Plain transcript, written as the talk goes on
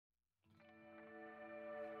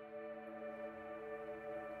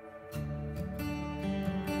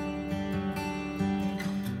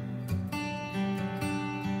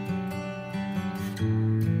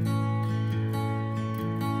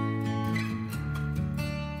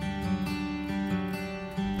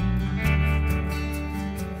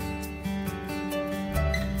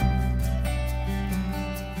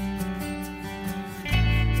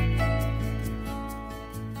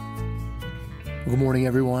Good morning,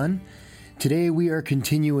 everyone. Today we are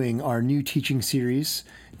continuing our new teaching series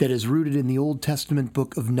that is rooted in the Old Testament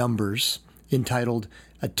book of Numbers, entitled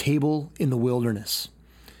A Table in the Wilderness,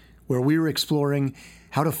 where we are exploring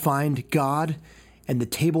how to find God and the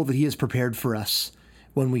table that He has prepared for us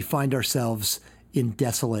when we find ourselves in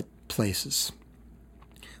desolate places.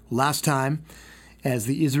 Last time, as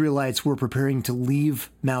the Israelites were preparing to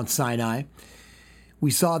leave Mount Sinai,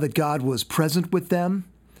 we saw that God was present with them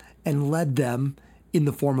and led them in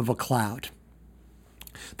the form of a cloud.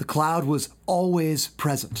 The cloud was always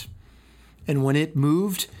present, and when it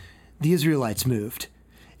moved, the Israelites moved,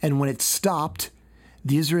 and when it stopped,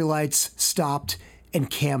 the Israelites stopped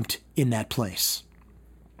and camped in that place.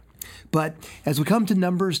 But as we come to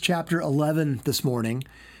Numbers chapter 11 this morning,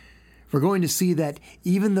 we're going to see that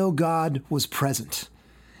even though God was present,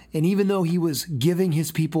 and even though He was giving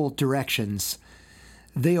His people directions,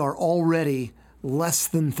 they are already less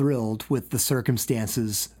than thrilled with the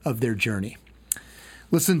circumstances of their journey.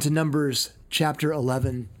 Listen to Numbers chapter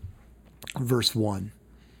 11, verse 1.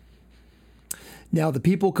 Now the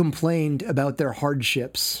people complained about their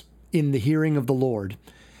hardships in the hearing of the Lord,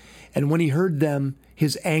 and when He heard them,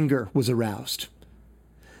 His anger was aroused.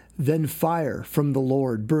 Then fire from the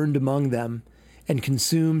Lord burned among them and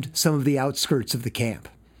consumed some of the outskirts of the camp.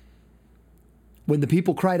 When the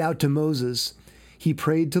people cried out to Moses, he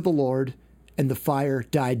prayed to the Lord, and the fire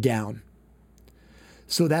died down.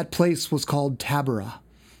 So that place was called Taberah,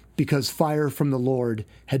 because fire from the Lord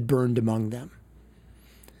had burned among them.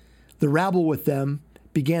 The rabble with them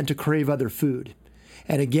began to crave other food,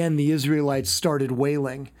 and again the Israelites started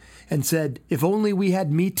wailing and said, "If only we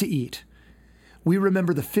had meat to eat. We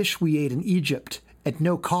remember the fish we ate in Egypt at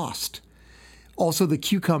no cost. Also the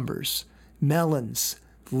cucumbers, melons,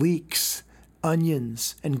 leeks,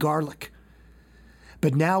 onions, and garlic.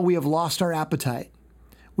 But now we have lost our appetite.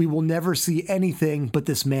 We will never see anything but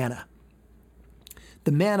this manna."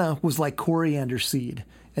 The manna was like coriander seed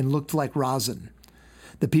and looked like rosin.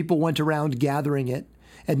 The people went around gathering it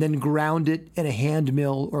and then ground it in a hand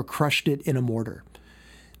mill or crushed it in a mortar.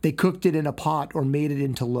 They cooked it in a pot or made it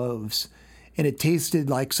into loaves, and it tasted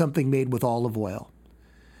like something made with olive oil.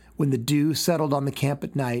 When the dew settled on the camp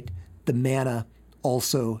at night, the manna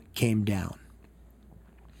also came down.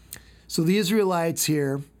 So the Israelites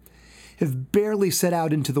here have barely set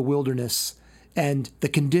out into the wilderness, and the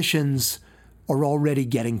conditions are already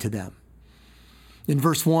getting to them. In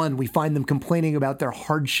verse 1, we find them complaining about their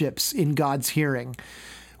hardships in God's hearing,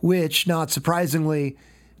 which, not surprisingly,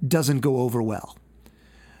 doesn't go over well.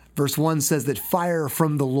 Verse 1 says that fire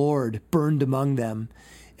from the Lord burned among them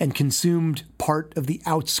and consumed part of the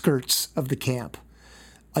outskirts of the camp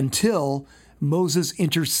until Moses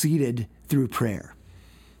interceded through prayer.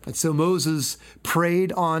 And so Moses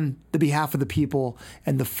prayed on the behalf of the people,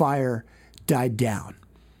 and the fire died down.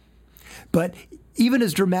 But even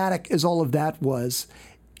as dramatic as all of that was,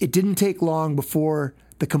 it didn't take long before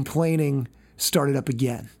the complaining started up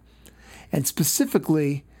again. And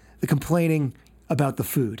specifically, the complaining about the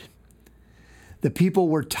food. The people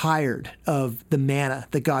were tired of the manna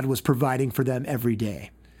that God was providing for them every day.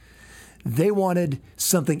 They wanted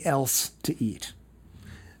something else to eat.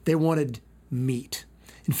 They wanted meat.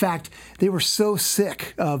 In fact, they were so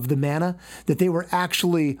sick of the manna that they were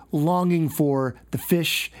actually longing for the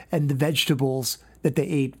fish and the vegetables that they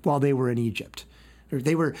ate while they were in Egypt.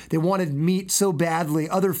 They wanted meat so badly,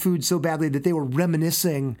 other food so badly, that they were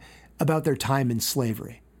reminiscing about their time in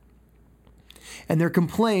slavery. And their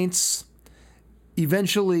complaints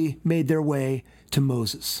eventually made their way to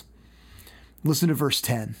Moses. Listen to verse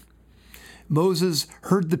 10. Moses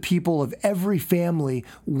heard the people of every family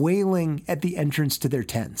wailing at the entrance to their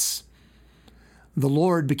tents. The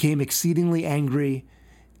Lord became exceedingly angry,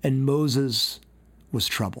 and Moses was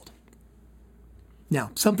troubled.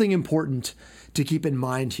 Now, something important to keep in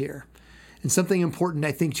mind here, and something important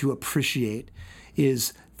I think to appreciate,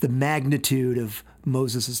 is the magnitude of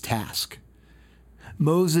Moses' task.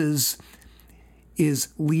 Moses is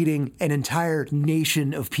leading an entire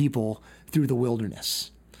nation of people through the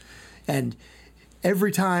wilderness. And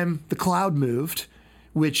every time the cloud moved,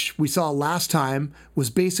 which we saw last time was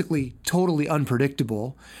basically totally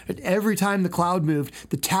unpredictable, and every time the cloud moved,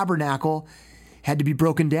 the tabernacle had to be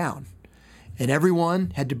broken down. And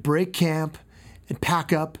everyone had to break camp and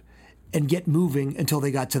pack up and get moving until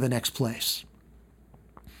they got to the next place.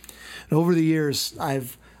 And over the years,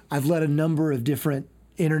 I've led a number of different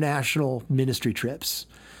international ministry trips,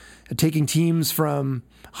 taking teams from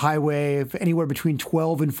highway anywhere between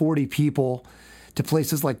 12 and 40 people to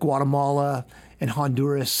places like Guatemala and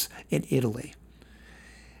Honduras and Italy.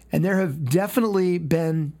 And there have definitely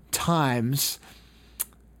been times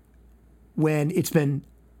when it's been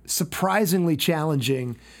surprisingly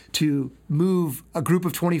challenging to move a group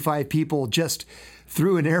of 25 people just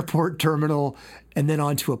through an airport terminal and then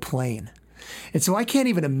onto a plane. And so I can't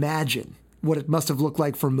even imagine what it must have looked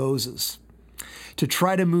like for Moses to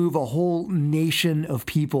try to move a whole nation of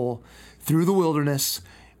people through the wilderness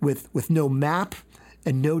with no map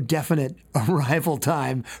and no definite arrival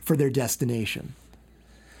time for their destination.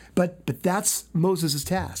 But that's Moses'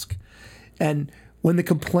 task. And when the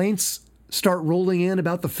complaints start rolling in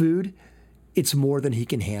about the food, it's more than he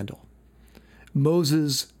can handle.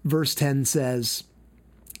 Moses, verse 10 says,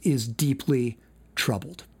 is deeply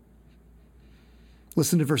troubled.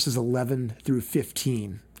 Listen to verses 11 through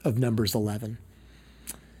 15 of Numbers 11.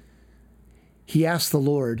 He asked the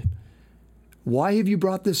Lord, "Why have you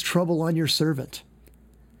brought this trouble on your servant?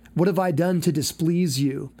 What have I done to displease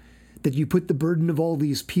you, that you put the burden of all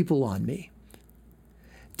these people on me?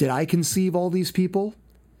 Did I conceive all these people?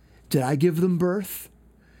 Did I give them birth?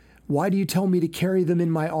 Why do you tell me to carry them in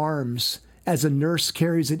my arms, as a nurse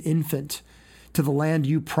carries an infant, to the land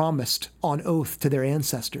you promised on oath to their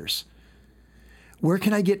ancestors? Where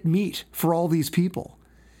can I get meat for all these people?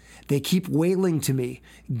 They keep wailing to me,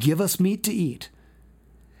 'Give us meat to eat.'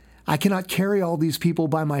 I cannot carry all these people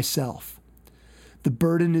by myself. The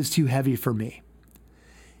burden is too heavy for me.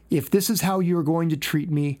 If this is how you are going to treat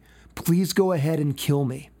me, please go ahead and kill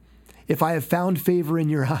me, if I have found favor in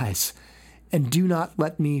your eyes, and do not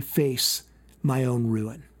let me face my own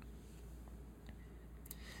ruin."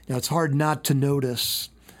 Now, it's hard not to notice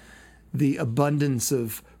the abundance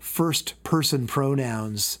of first-person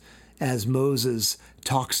pronouns as Moses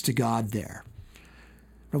talks to God there.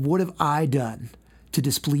 What have I done to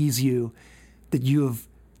displease you, that you have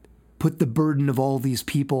put the burden of all these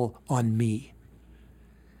people on me?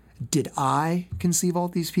 Did I conceive all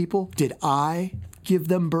these people? Did I give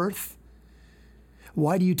them birth?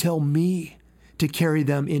 Why do you tell me to carry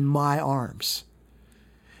them in my arms?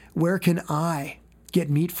 Where can I get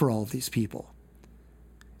meat for all these people?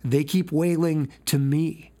 They keep wailing to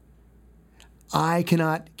me. I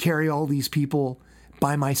cannot carry all these people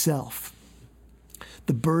by myself.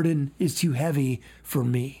 The burden is too heavy for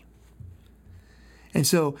me. And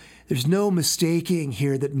so there's no mistaking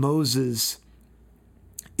here that Moses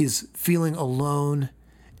is feeling alone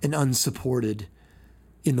and unsupported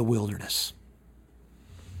in the wilderness.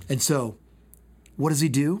 And so, what does he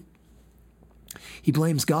do? He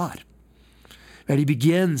blames God. Right? He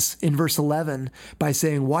begins in verse 11 by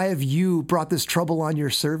saying, "Why have you brought this trouble on your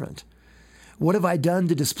servant? What have I done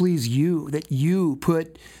to displease you, that you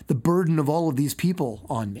put the burden of all of these people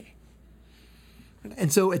on me?"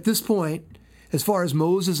 And so at this point, as far as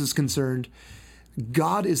Moses is concerned,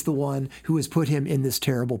 God is the one who has put him in this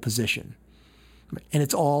terrible position. And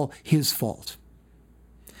it's all his fault.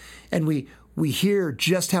 And we hear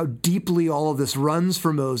just how deeply all of this runs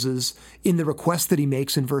for Moses in the request that he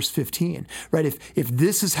makes in verse 15. Right? If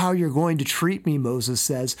this is how you're going to treat me, Moses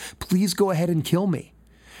says, please go ahead and kill me.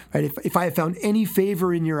 Right? If I have found any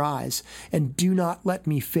favor in your eyes, and do not let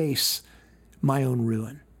me face my own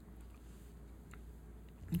ruin.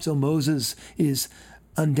 So Moses is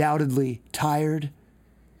undoubtedly tired,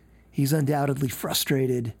 he's undoubtedly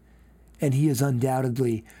frustrated, and he is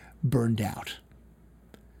undoubtedly burned out.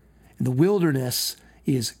 And the wilderness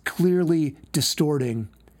is clearly distorting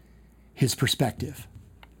his perspective.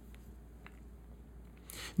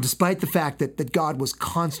 Despite the fact that God was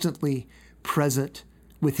constantly present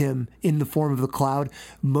with him in the form of the cloud,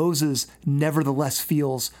 Moses nevertheless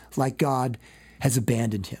feels like God has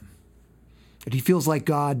abandoned him. That he feels like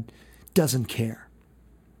God doesn't care.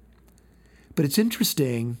 But it's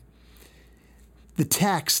interesting, the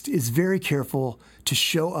text is very careful to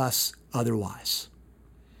show us otherwise.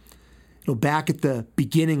 Back at the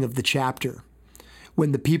beginning of the chapter,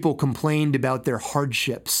 when the people complained about their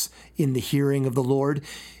hardships in the hearing of the Lord,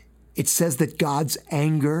 it says that God's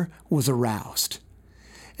anger was aroused.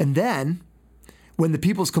 And then, when the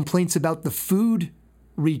people's complaints about the food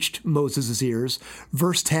reached Moses' ears,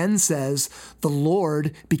 verse 10 says, the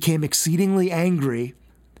Lord became exceedingly angry,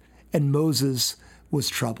 and Moses was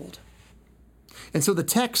troubled. And so the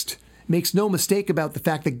text makes no mistake about the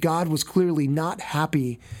fact that God was clearly not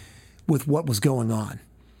happy with what was going on,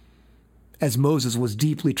 as Moses was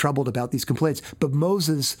deeply troubled about these complaints. But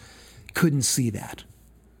Moses couldn't see that.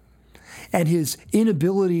 And his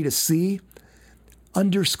inability to see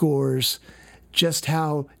underscores just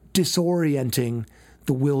how disorienting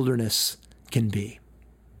the wilderness can be.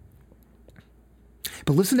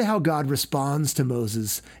 But listen to how God responds to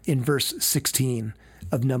Moses in verse 16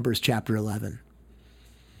 of Numbers chapter 11.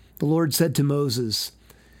 The Lord said to Moses,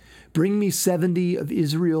 "Bring me 70 of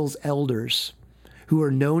Israel's elders who are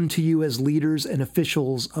known to you as leaders and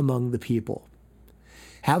officials among the people.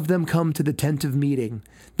 Have them come to the tent of meeting,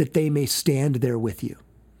 that they may stand there with you.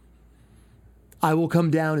 I will come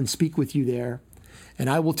down and speak with you there, and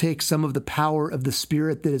I will take some of the power of the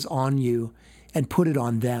Spirit that is on you and put it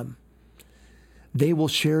on them. They will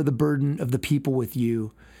share the burden of the people with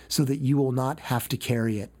you, so that you will not have to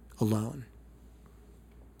carry it alone.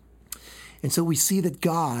 And so we see that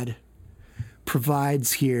God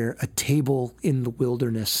provides here a table in the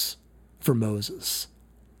wilderness for Moses.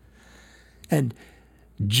 And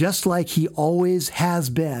just like he always has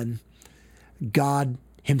been, God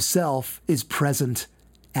himself is present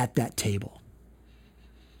at that table.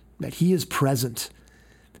 That he is present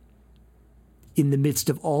in the midst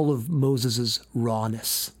of all of Moses'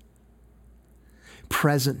 rawness,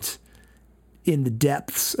 present in the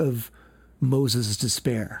depths of Moses'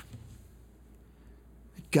 despair.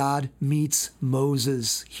 God meets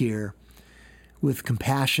Moses here with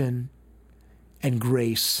compassion and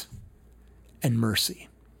grace and mercy.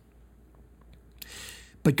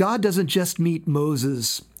 But God doesn't just meet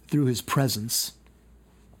Moses through his presence.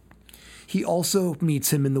 He also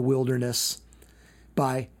meets him in the wilderness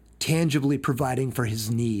by tangibly providing for his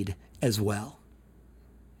need as well.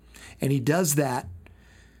 And he does that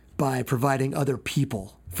by providing other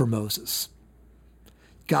people for Moses.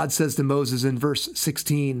 God says to Moses in verse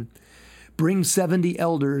 16, "Bring 70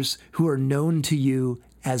 elders who are known to you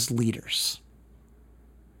as leaders."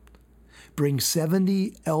 Bring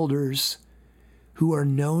 70 elders who are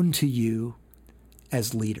known to you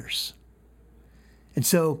as leaders. And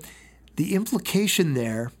so the implication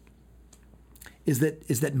there is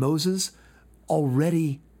that Moses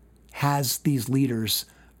already has these leaders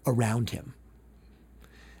around him.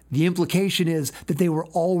 The implication is that they were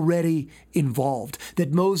already involved,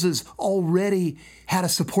 that Moses already had a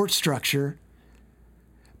support structure,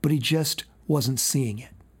 but he just wasn't seeing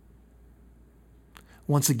it.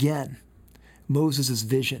 Once again, Moses'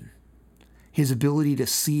 vision, his ability to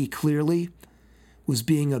see clearly, was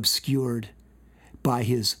being obscured by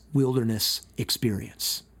his wilderness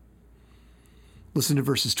experience. Listen to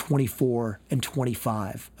verses 24 and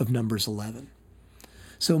 25 of Numbers 11.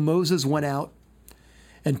 So Moses went out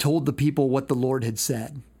and told the people what the Lord had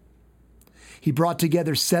said. He brought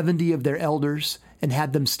together 70 of their elders and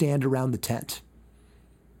had them stand around the tent.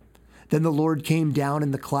 Then the Lord came down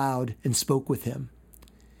in the cloud and spoke with him.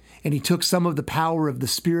 And he took some of the power of the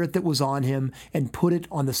Spirit that was on him and put it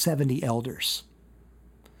on the 70 elders.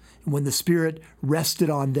 And when the Spirit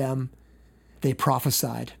rested on them, they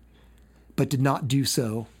prophesied, but did not do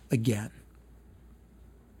so again.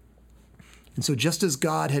 And so just as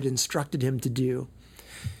God had instructed him to do,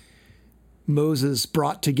 Moses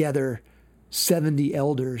brought together 70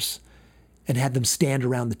 elders and had them stand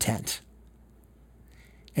around the tent.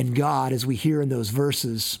 And God, as we hear in those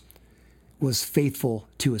verses, was faithful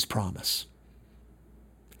to his promise.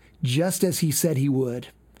 Just as he said he would,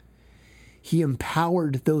 he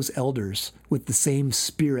empowered those elders with the same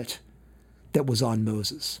Spirit that was on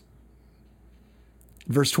Moses.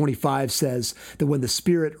 Verse 25 says that when the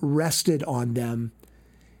Spirit rested on them,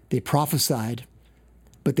 they prophesied,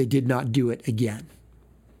 but they did not do it again.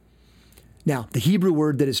 Now, the Hebrew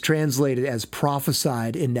word that is translated as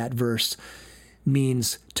prophesied in that verse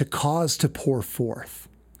means to cause to pour forth.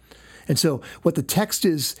 And so what the text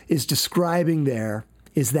is describing there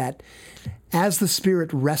is that as the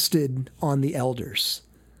Spirit rested on the elders,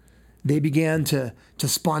 they began to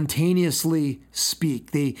spontaneously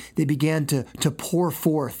speak. They began to pour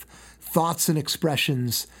forth thoughts and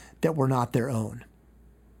expressions that were not their own.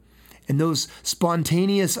 And those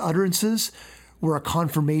spontaneous utterances were a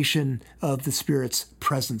confirmation of the Spirit's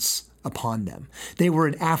presence upon them. They were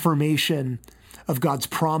an affirmation of God's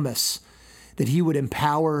promise that he would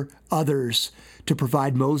empower others to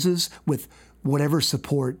provide Moses with whatever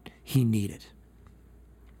support he needed.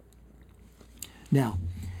 Now,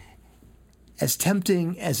 as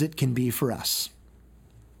tempting as it can be for us,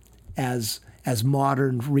 as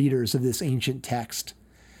modern readers of this ancient text,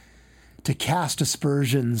 to cast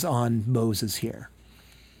aspersions on Moses here,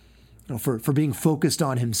 for being focused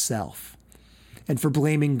on himself and for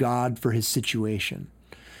blaming God for his situation,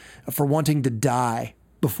 for wanting to die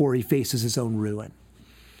before he faces his own ruin,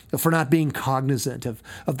 for not being cognizant of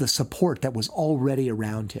the support that was already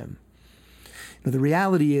around him. Now, the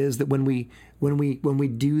reality is that when we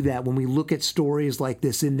do that, when we look at stories like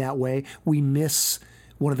this in that way, we miss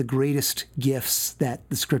one of the greatest gifts that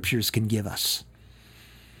the Scriptures can give us.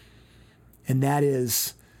 And that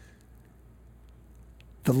is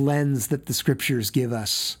the lens that the Scriptures give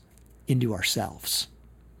us into ourselves.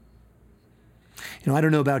 I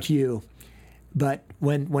don't know about you, But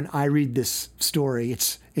when I read this story,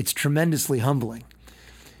 it's tremendously humbling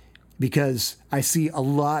because I see a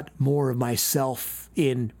lot more of myself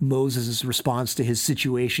in Moses' response to his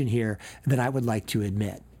situation here than I would like to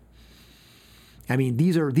admit. I mean,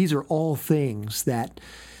 these are all things that,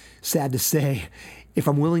 sad to say, if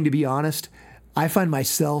I'm willing to be honest, I find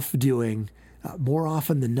myself doing more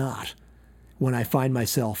often than not when I find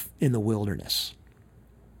myself in the wilderness.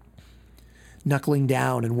 Knuckling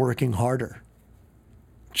down and working harder.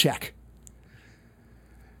 Check.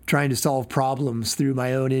 Trying to solve problems through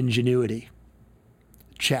my own ingenuity.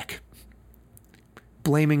 Check.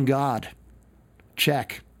 Blaming God.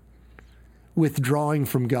 Check. Withdrawing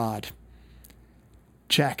from God.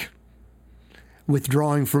 Check.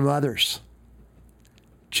 Withdrawing from others.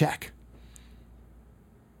 Check.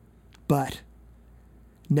 But,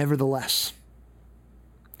 nevertheless,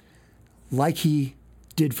 like he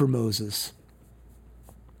did for Moses,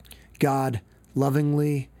 God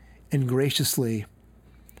lovingly and graciously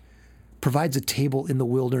provides a table in the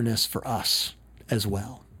wilderness for us as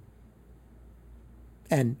well.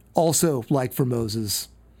 And also, like for Moses,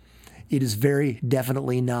 it is very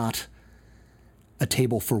definitely not a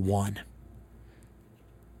table for one.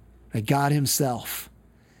 God himself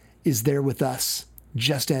is there with us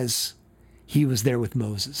just as he was there with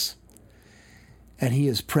Moses. And he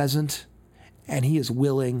is present, and he is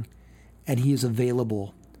willing, and he is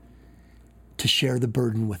available to share the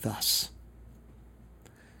burden with us.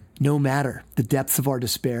 No matter the depths of our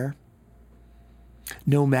despair,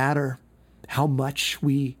 no matter how much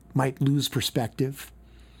we might lose perspective,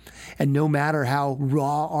 and no matter how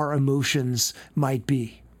raw our emotions might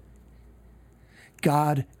be,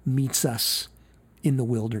 God meets us in the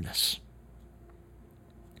wilderness.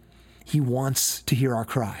 He wants to hear our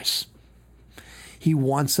cries. He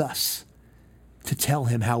wants us to tell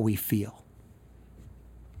him how we feel.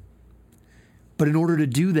 But in order to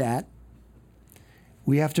do that,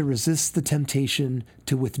 we have to resist the temptation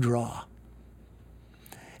to withdraw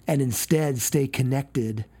and instead stay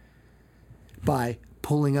connected by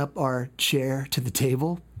pulling up our chair to the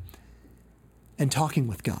table and talking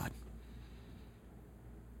with God.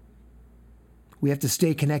 We have to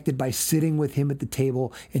stay connected by sitting with him at the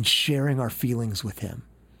table and sharing our feelings with him,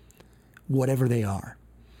 whatever they are.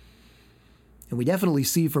 And we definitely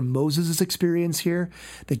see from Moses' experience here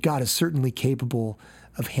that God is certainly capable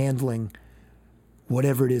of handling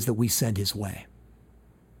whatever it is that we send his way.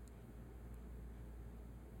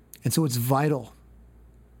 And so it's vital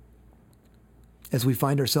as we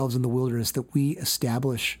find ourselves in the wilderness that we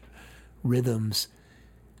establish rhythms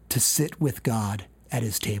to sit with God at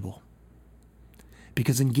his table.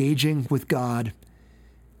 Because engaging with God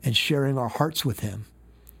and sharing our hearts with him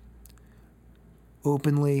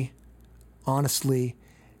openly, honestly,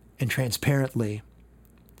 and transparently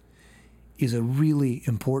is a really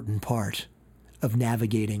important part of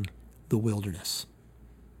navigating the wilderness.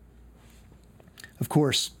 Of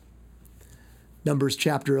course, Numbers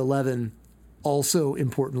chapter 11 also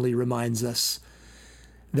importantly reminds us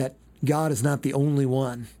that God is not the only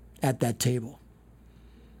one at that table.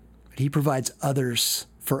 He provides others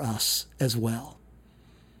for us as well.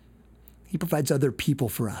 He provides other people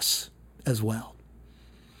for us as well.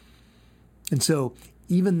 And so,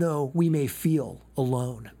 even though we may feel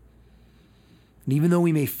alone, and even though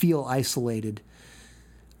we may feel isolated,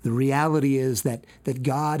 the reality is that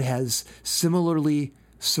God has similarly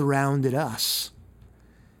surrounded us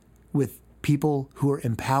with people who are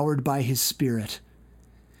empowered by his Spirit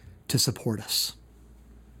to support us.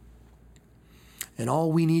 And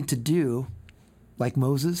all we need to do, like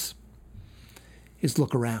Moses, is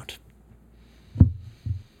look around.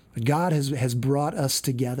 God has brought us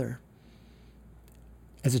together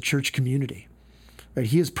as a church community. Right?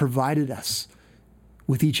 He has provided us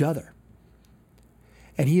with each other.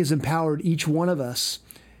 And he has empowered each one of us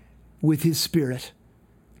with his Spirit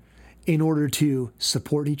in order to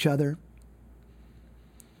support each other,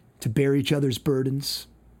 to bear each other's burdens,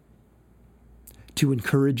 to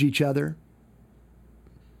encourage each other,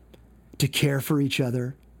 to care for each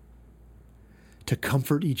other, to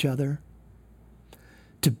comfort each other,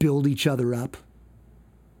 to build each other up,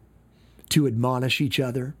 to admonish each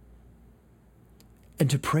other, and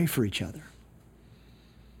to pray for each other.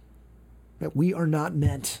 That we are not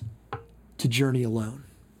meant to journey alone.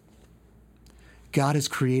 God has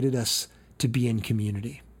created us to be in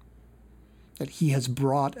community. That he has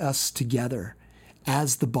brought us together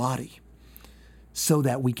as the body so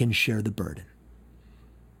that we can share the burden.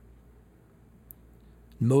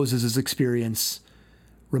 Moses' experience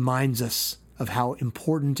reminds us of how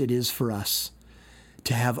important it is for us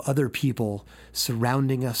to have other people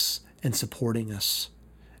surrounding us and supporting us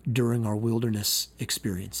during our wilderness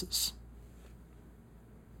experiences.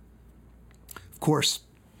 Of course,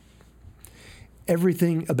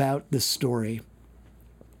 everything about this story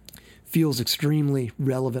feels extremely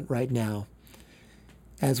relevant right now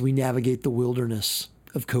as we navigate the wilderness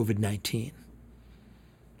of COVID-19.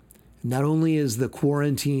 Not only is the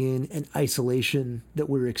quarantine and isolation that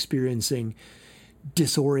we're experiencing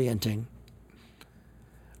disorienting,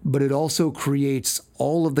 but it also creates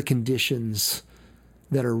all of the conditions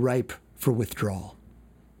that are ripe for withdrawal.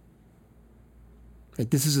 Right?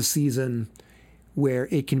 This is a season where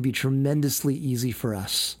it can be tremendously easy for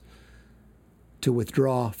us to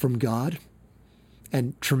withdraw from God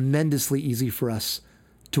and tremendously easy for us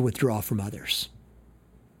to withdraw from others.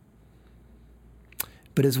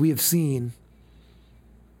 But as we have seen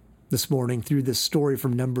this morning through this story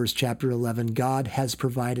from Numbers chapter 11, God has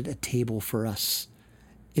provided a table for us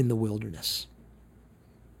in the wilderness.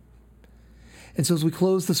 And so as we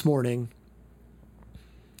close this morning,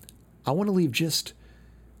 I want to leave just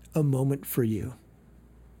a moment for you,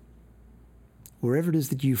 wherever it is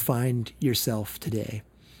that you find yourself today,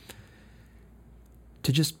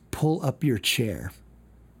 to just pull up your chair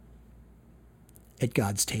at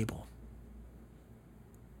God's table.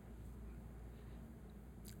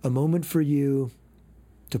 A moment for you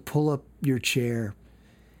to pull up your chair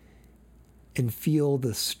and feel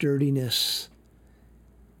the sturdiness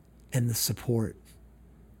and the support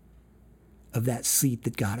of that seat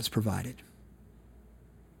that God has provided.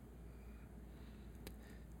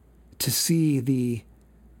 To see the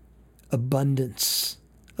abundance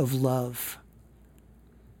of love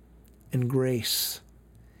and grace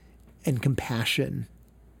and compassion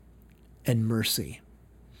and mercy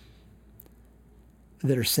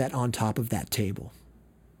that are set on top of that table.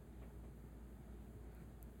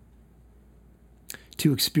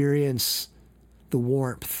 To experience the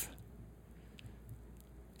warmth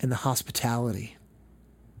and the hospitality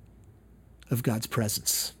of God's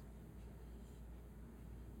presence.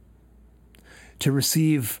 To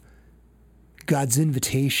receive God's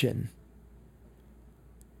invitation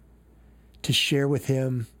to share with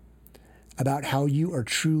Him about how you are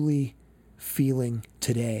truly feeling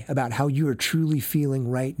today, about how you are truly feeling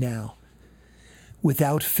right now,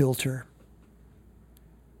 without filter,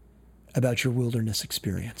 about your wilderness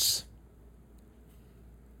experience.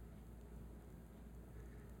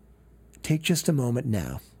 Take just a moment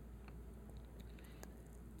now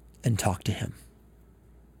and talk to Him.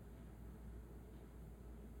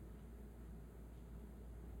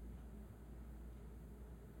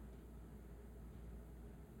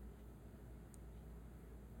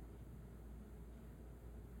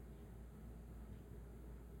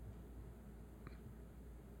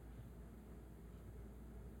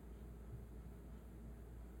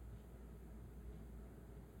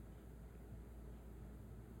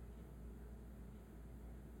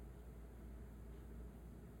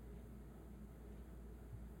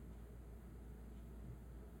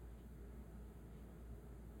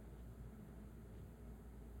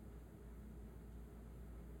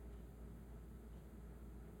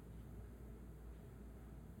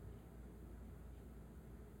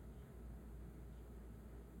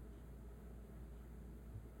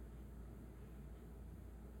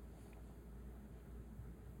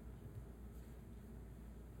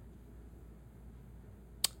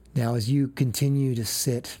 Now, as you continue to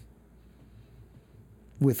sit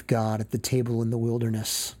with God at the table in the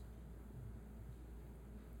wilderness,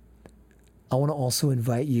 I want to also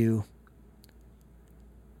invite you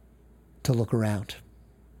to look around.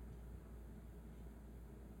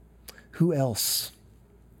 Who else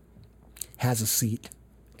has a seat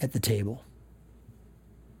at the table?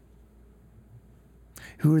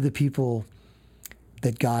 Who are the people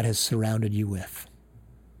that God has surrounded you with?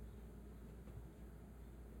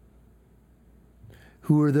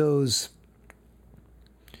 Who are those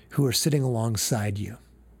who are sitting alongside you,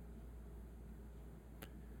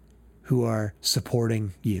 who are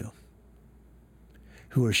supporting you,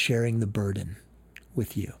 who are sharing the burden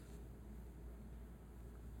with you?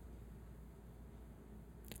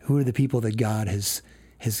 Who are the people that God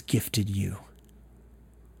has gifted you?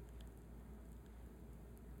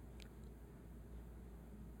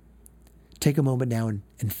 Take a moment now and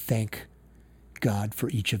thank God for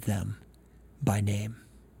each of them by name.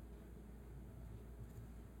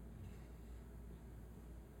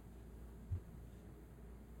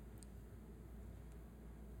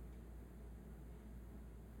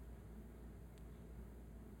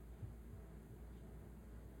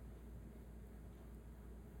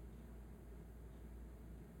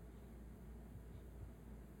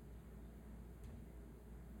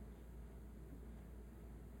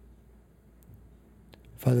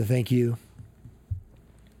 Father, thank you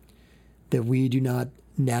that we do not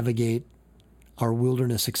navigate our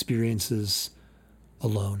wilderness experiences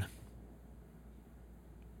alone.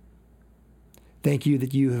 Thank you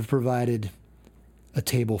that you have provided a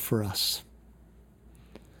table for us.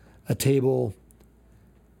 A table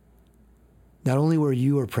not only where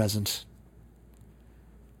you are present,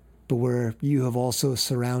 but where you have also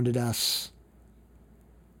surrounded us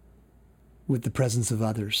with the presence of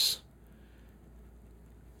others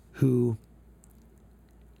who,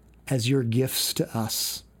 as your gifts to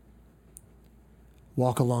us,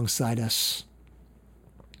 walk alongside us,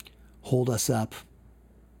 hold us up,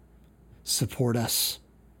 support us,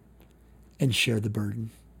 and share the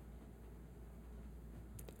burden.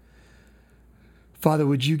 Father,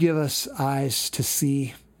 would you give us eyes to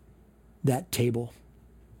see that table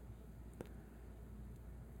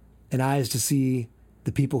and eyes to see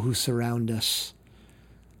the people who surround us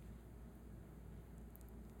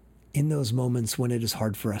in those moments when it is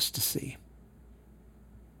hard for us to see?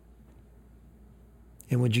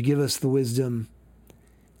 And would you give us the wisdom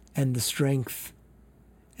and the strength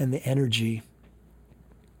and the energy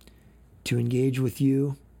to engage with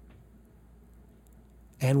you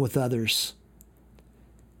and with others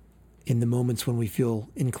in the moments when we feel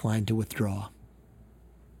inclined to withdraw?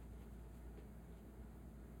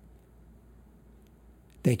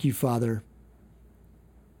 Thank you, Father,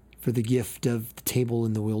 for the gift of the table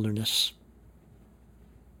in the wilderness.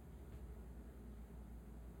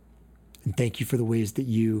 And thank you for the ways that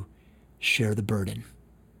you share the burden.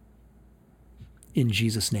 In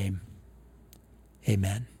Jesus' name,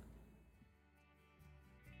 amen.